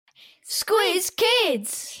Squiz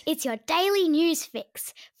Kids! It's your daily news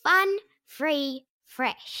fix. Fun, free,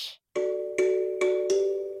 fresh.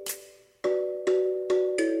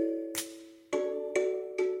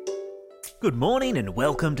 Good morning and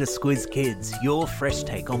welcome to Squiz Kids, your fresh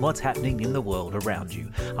take on what's happening in the world around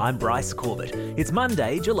you. I'm Bryce Corbett. It's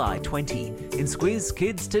Monday, July 20. In Squiz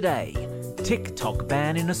Kids today, TikTok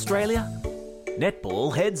ban in Australia,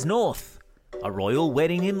 Netball heads north, a royal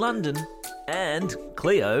wedding in London, and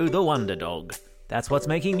Cleo the Wonder Dog. That's what's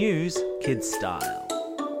making news, kids style.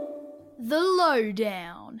 The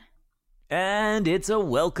Lowdown. And it's a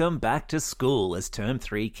welcome back to school as Term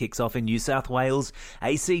 3 kicks off in New South Wales,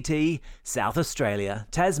 ACT, South Australia,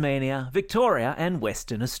 Tasmania, Victoria and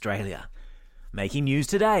Western Australia. Making news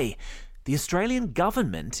today, the Australian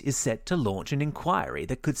government is set to launch an inquiry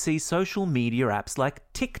that could see social media apps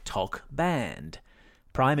like TikTok banned.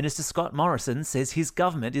 Prime Minister Scott Morrison says his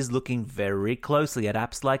government is looking very closely at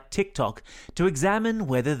apps like TikTok to examine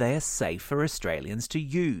whether they are safe for Australians to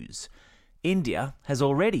use. India has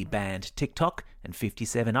already banned TikTok and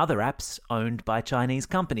 57 other apps owned by Chinese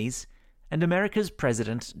companies, and America's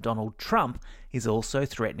President Donald Trump is also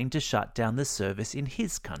threatening to shut down the service in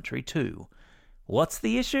his country too. What's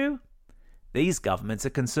the issue? These governments are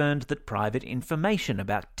concerned that private information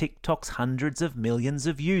about TikTok's hundreds of millions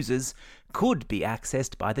of users could be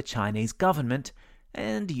accessed by the Chinese government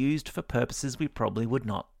and used for purposes we probably would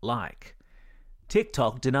not like.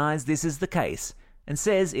 TikTok denies this is the case and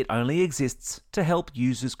says it only exists to help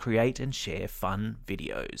users create and share fun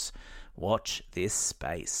videos. Watch this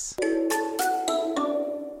space.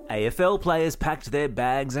 AFL players packed their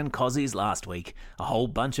bags and cozies last week. A whole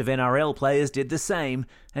bunch of NRL players did the same,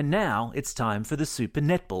 and now it's time for the Super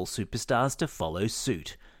Netball superstars to follow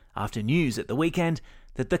suit, after news at the weekend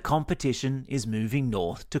that the competition is moving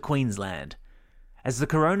north to Queensland. As the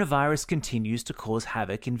coronavirus continues to cause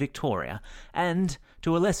havoc in Victoria, and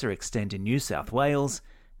to a lesser extent in New South Wales,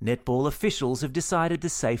 netball officials have decided the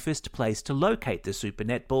safest place to locate the Super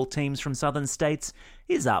Netball teams from southern states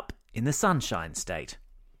is up in the Sunshine State.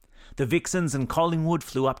 The Vixens and Collingwood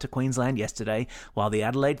flew up to Queensland yesterday, while the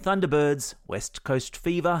Adelaide Thunderbirds, West Coast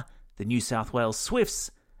Fever, the New South Wales Swifts,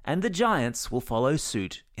 and the Giants will follow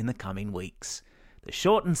suit in the coming weeks. The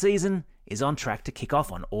shortened season is on track to kick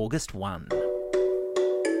off on August 1.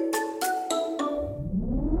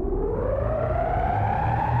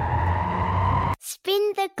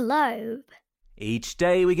 Spin the globe. Each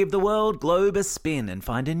day we give the world globe a spin and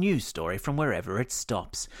find a news story from wherever it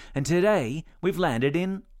stops. And today we've landed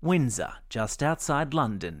in Windsor, just outside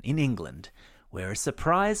London in England, where a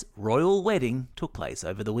surprise royal wedding took place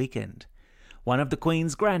over the weekend. One of the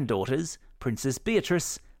Queen's granddaughters, Princess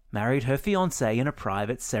Beatrice, married her fiancé in a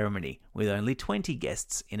private ceremony with only 20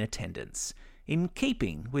 guests in attendance, in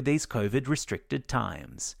keeping with these COVID-restricted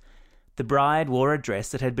times. The bride wore a dress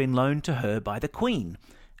that had been loaned to her by the Queen,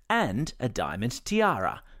 and a diamond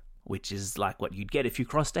tiara, which is like what you'd get if you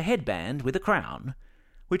crossed a headband with a crown,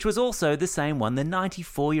 which was also the same one the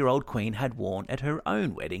 94-year-old Queen had worn at her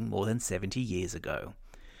own wedding more than 70 years ago.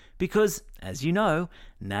 Because, as you know,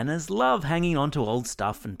 nanas love hanging on to old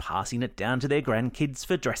stuff and passing it down to their grandkids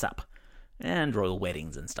for dress-up, and royal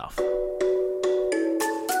weddings and stuff.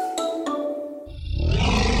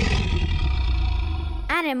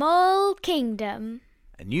 Animal Kingdom.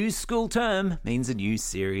 A new school term means a new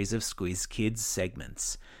series of Squiz Kids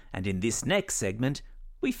segments. And in this next segment,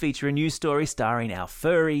 we feature a new story starring our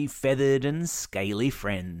furry, feathered and scaly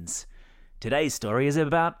friends. Today's story is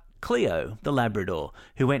about Cleo, the Labrador,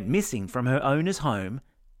 who went missing from her owner's home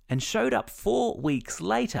and showed up 4 weeks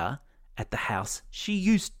later at the house she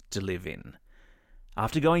used to live in.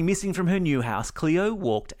 After going missing from her new house, Cleo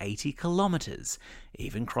walked 80 kilometres,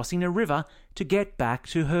 even crossing a river to get back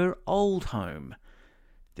to her old home.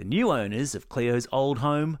 The new owners of Cleo's old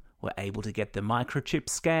home were able to get the microchip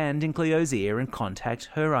scanned in Cleo's ear and contact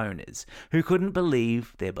her owners, who couldn't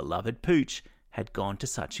believe their beloved pooch had gone to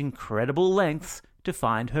such incredible lengths to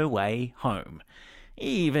find her way home,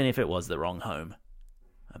 even if it was the wrong home.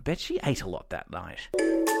 I bet she ate a lot that night.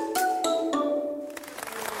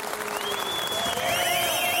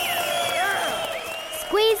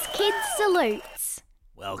 Squiz Kids salutes.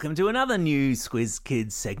 Welcome to another new Squiz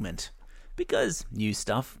Kids segment. Because new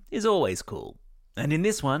stuff is always cool. And in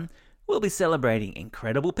this one, we'll be celebrating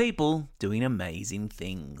incredible people doing amazing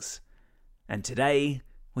things. And today,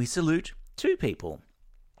 we salute 2 people.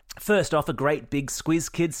 First off, a great big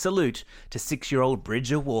Squiz Kids salute to 6-year-old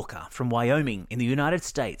Bridger Walker from Wyoming in the United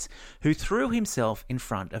States, who threw himself in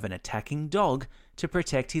front of an attacking dog to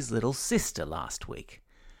protect his little sister last week.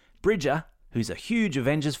 Bridger, who's a huge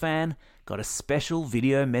Avengers fan, got a special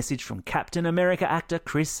video message from Captain America actor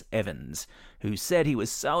Chris Evans, who said he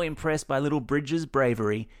was so impressed by little Bridges'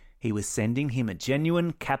 bravery, he was sending him a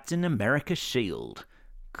genuine Captain America shield.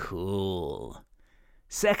 Cool.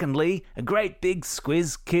 Secondly, a great big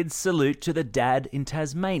Squiz Kids salute to the dad in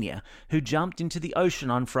Tasmania who jumped into the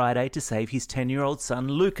ocean on Friday to save his 10-year-old son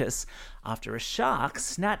Lucas after a shark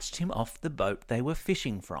snatched him off the boat they were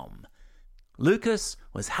fishing from. Lucas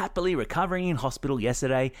was happily recovering in hospital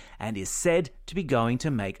yesterday and is said to be going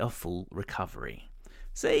to make a full recovery.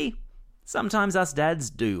 See, sometimes us dads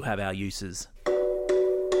do have our uses.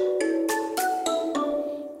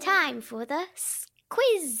 Time for the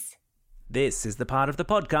quiz. This is the part of the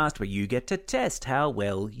podcast where you get to test how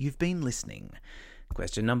well you've been listening.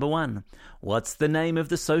 Question number 1. What's the name of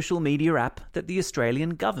the social media app that the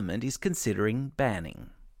Australian government is considering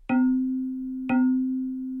banning?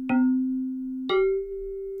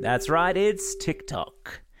 That's right, it's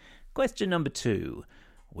TikTok. Question number 2.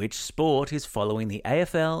 Which sport is following the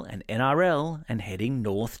AFL and NRL and heading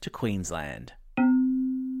north to Queensland?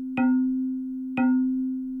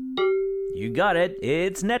 You got it,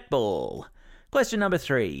 it's netball. Question number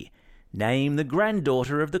 3. Name the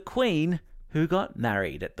granddaughter of the Queen who got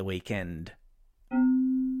married at the weekend.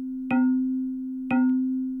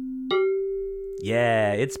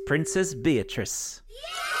 Yeah, it's Princess Beatrice.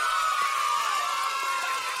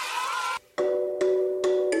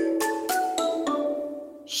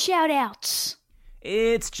 Shout-outs.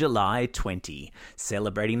 It's July 20.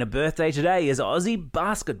 Celebrating a birthday today is Aussie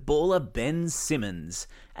basketballer Ben Simmons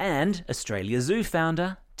and Australia Zoo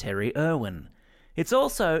founder Terry Irwin. It's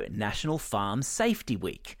also National Farm Safety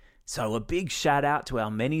Week, so a big shout out to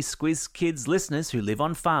our many Squiz Kids listeners who live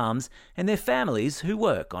on farms and their families who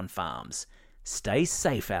work on farms. Stay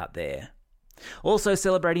safe out there. Also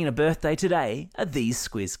celebrating a birthday today are these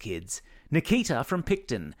Squiz Kids. Nikita from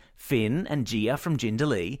Picton, Finn and Gia from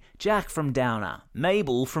Jindalee, Jack from Downer,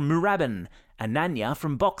 Mabel from Moorabbin, Ananya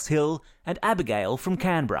from Box Hill, and Abigail from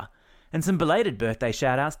Canberra. And some belated birthday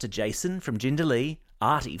shout-outs to Jason from Jindalee,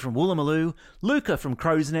 Artie from Woolloomooloo, Luca from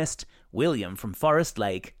Crow's Nest, William from Forest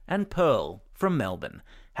Lake, and Pearl from Melbourne.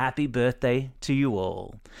 Happy birthday to you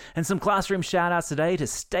all. And some classroom shout-outs today to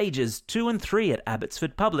Stages 2 and 3 at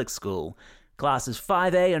Abbotsford Public School, Classes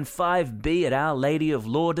 5A and 5B at Our Lady of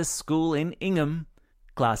Lourdes School in Ingham,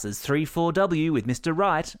 Classes 3-4W with Mr.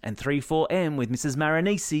 Wright and 3-4M with Mrs.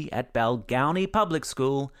 Maranisi at Balgownie Public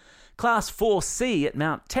School, Class 4C at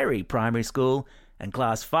Mount Terry Primary School, and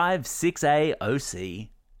Class 5-6A OC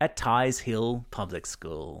at Ties Hill Public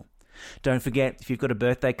School. Don't forget, if you've got a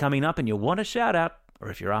birthday coming up and you want a shout-out,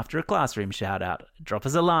 or if you're after a classroom shout-out, drop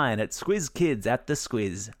us a line at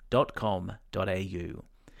squizkids@thesquiz.com.au.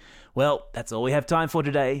 Well, that's all we have time for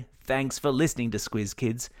today. Thanks for listening to Squiz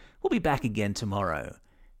Kids. We'll be back again tomorrow.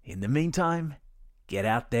 In the meantime, get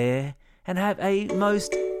out there and have a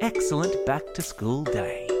most excellent back-to-school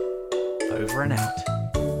day. Over and out.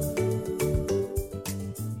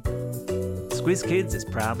 Squiz Kids is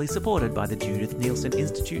proudly supported by the Judith Neilson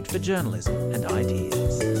Institute for Journalism and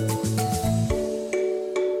Ideas.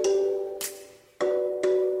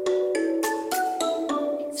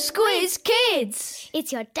 Squiz Kids!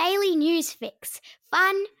 It's your daily news fix.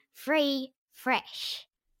 Fun, free, fresh.